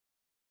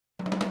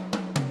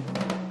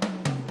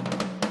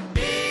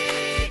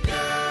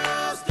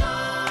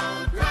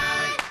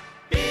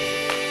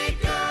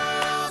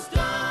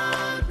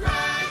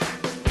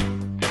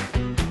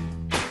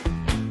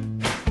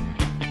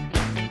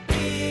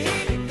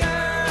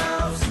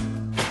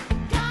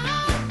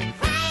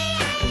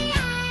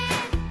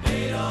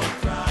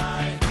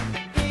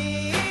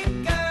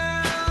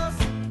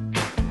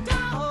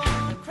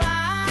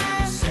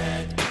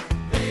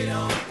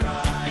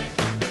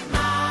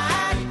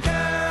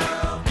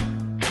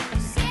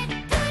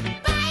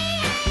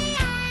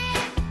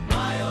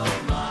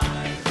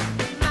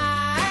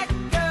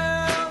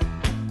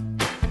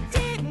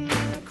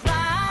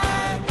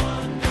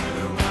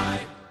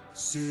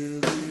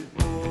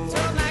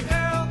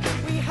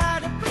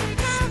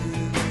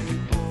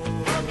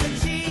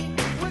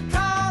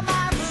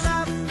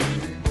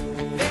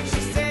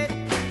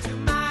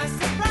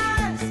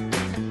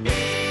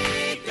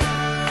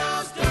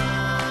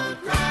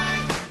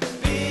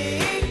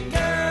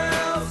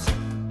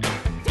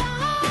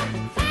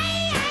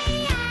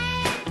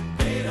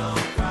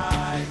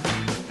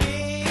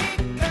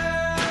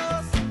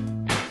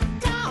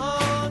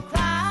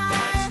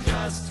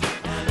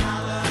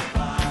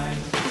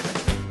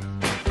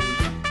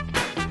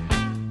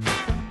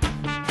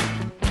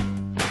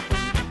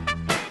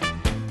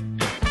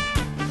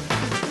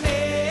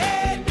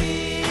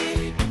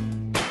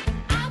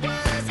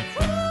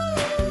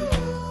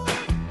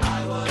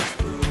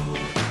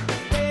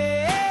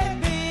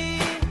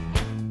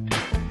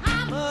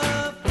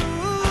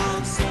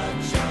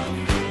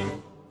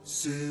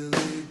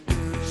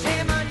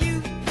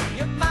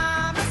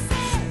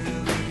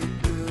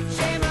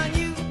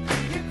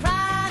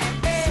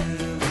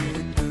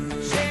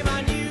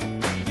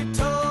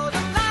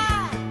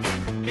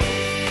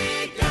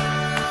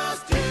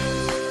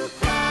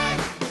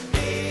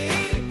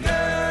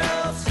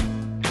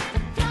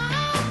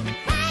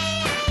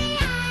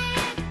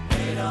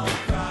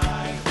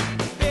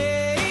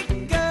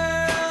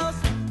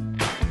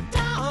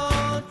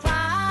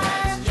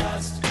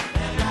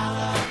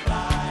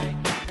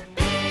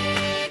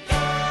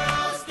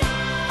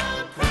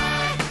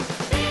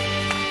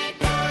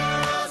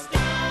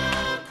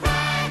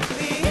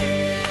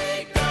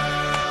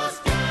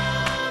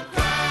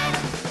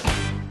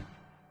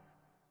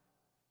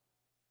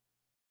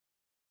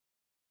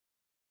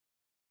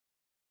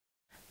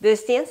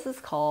This dance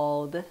is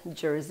called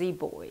Jersey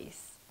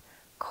Boys,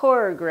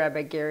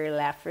 choreographed by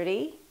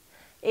Lafferty.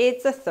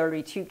 It's a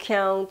 32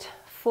 count,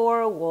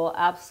 4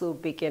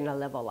 absolute beginner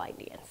level line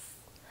dance.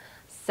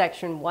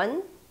 Section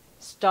 1,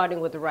 starting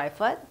with the right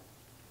foot,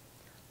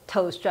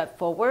 toe strut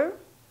forward,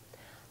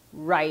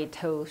 right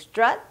toe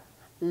strut,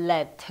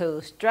 left toe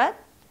strut,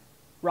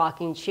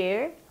 rocking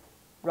chair,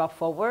 rock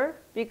forward,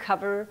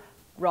 recover,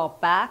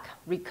 rock back,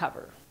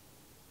 recover.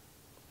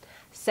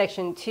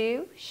 Section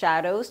 2,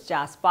 shadows,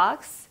 jazz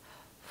box,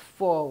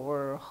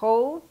 forward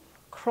hold,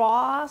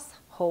 cross,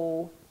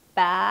 hold,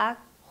 back,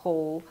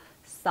 hold,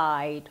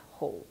 side,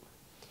 hold.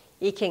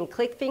 You can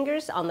click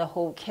fingers on the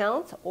hold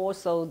count,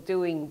 also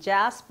doing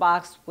jazz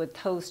box with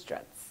toe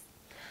struts.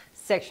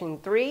 Section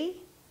 3,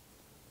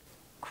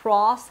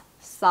 cross,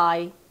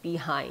 side,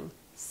 behind,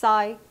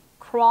 side,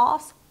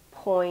 cross,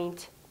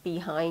 point,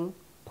 behind,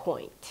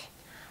 point.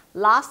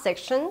 Last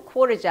section,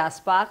 quarter jazz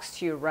box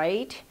to your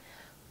right,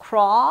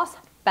 cross,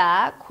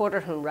 back, quarter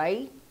turn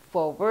right,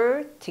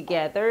 forward,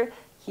 together,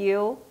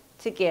 heel,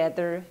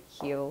 together,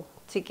 heel,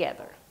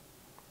 together.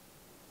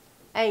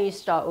 And you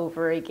start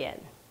over again.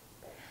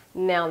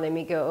 Now let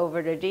me go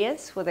over the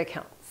dance with the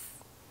counts.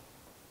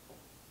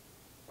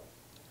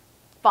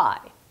 5,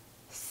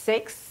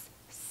 6,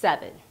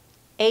 7,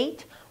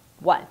 8,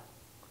 1,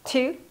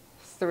 2,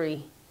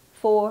 3,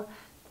 4,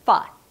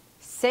 5,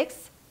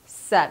 6,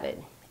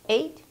 7,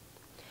 8,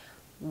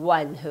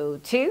 1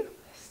 hold 2,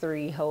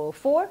 3 hold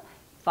 4,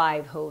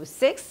 5 hold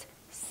 6,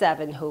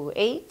 7 hold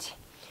 8,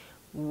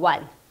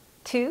 1,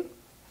 2,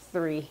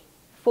 3,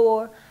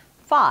 4,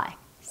 5,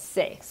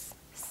 6,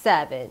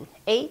 7,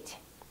 8,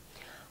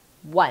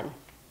 1,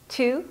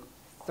 2,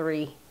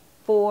 3,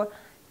 4,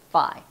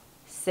 5,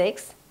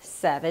 6,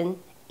 7,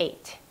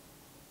 8.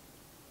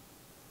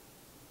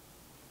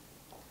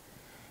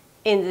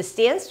 In this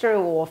dance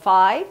during wall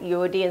 5,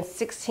 you'll dance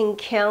 16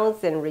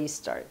 counts and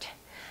restart.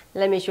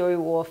 Let me show you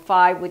wall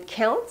 5 with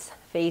counts,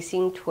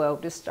 facing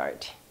 12 to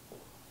start.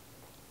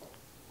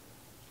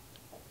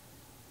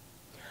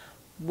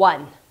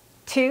 1,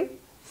 2,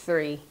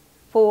 3,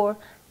 4,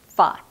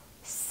 5,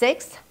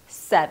 6,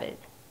 7,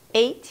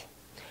 8,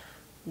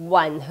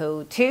 1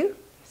 hold 2,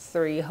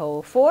 3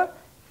 hold 4,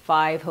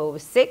 5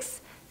 hold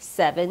 6,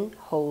 7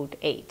 hold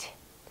 8.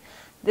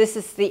 This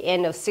is the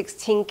end of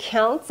 16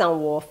 counts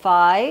on wall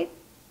 5,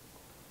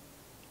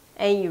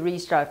 and you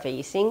restart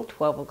facing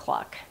 12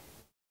 o'clock.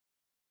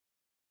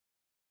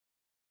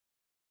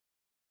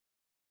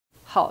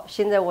 好，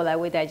现在我来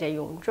为大家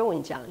用中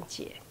文讲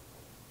解。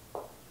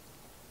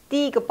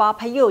第一个8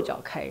拍右脚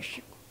开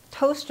始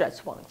 ，toe stretch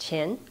往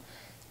前，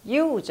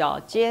右脚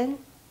尖，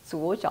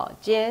左脚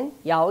尖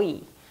摇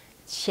椅，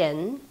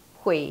前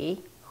回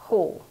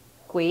后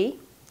回。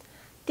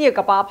第二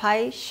个8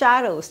拍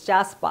shadows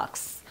jazz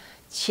box，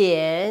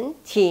 前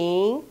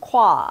停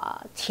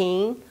跨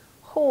停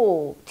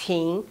后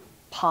停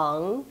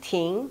旁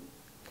停。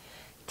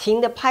停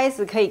的拍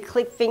子可以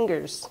click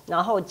fingers，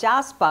 然后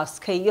jazz box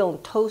可以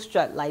用 toe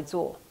strut 来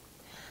做。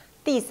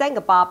第三个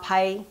8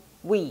拍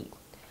weave，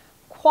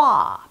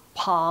 跨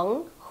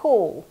旁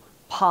后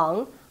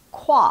旁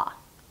跨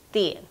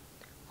点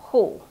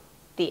后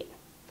点。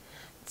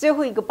最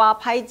后一个8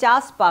拍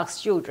jazz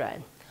box 右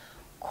转，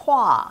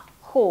跨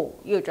后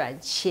右转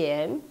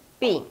前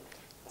并，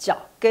脚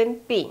跟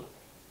并，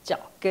脚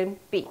跟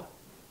并。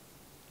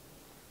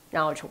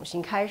然后重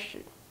新开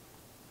始。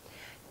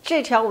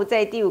这条舞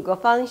在第5个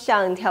方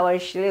向跳完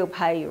16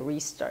拍有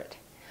restart。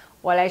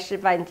我来示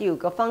范第5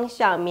个方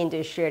向，面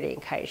对12点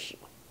开始。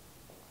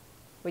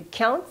With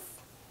counts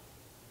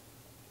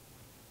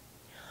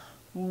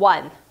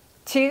 1,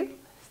 2,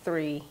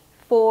 3,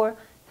 4,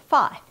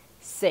 5,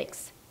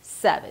 6,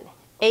 7,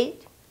 8.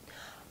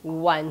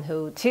 1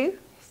 hold 2,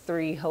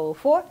 3 hold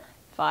 4,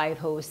 5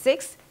 hold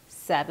 6,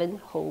 7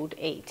 hold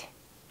 8.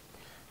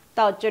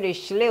 到这里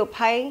16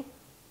拍。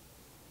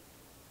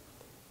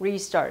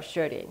Restart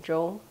 12点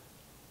钟。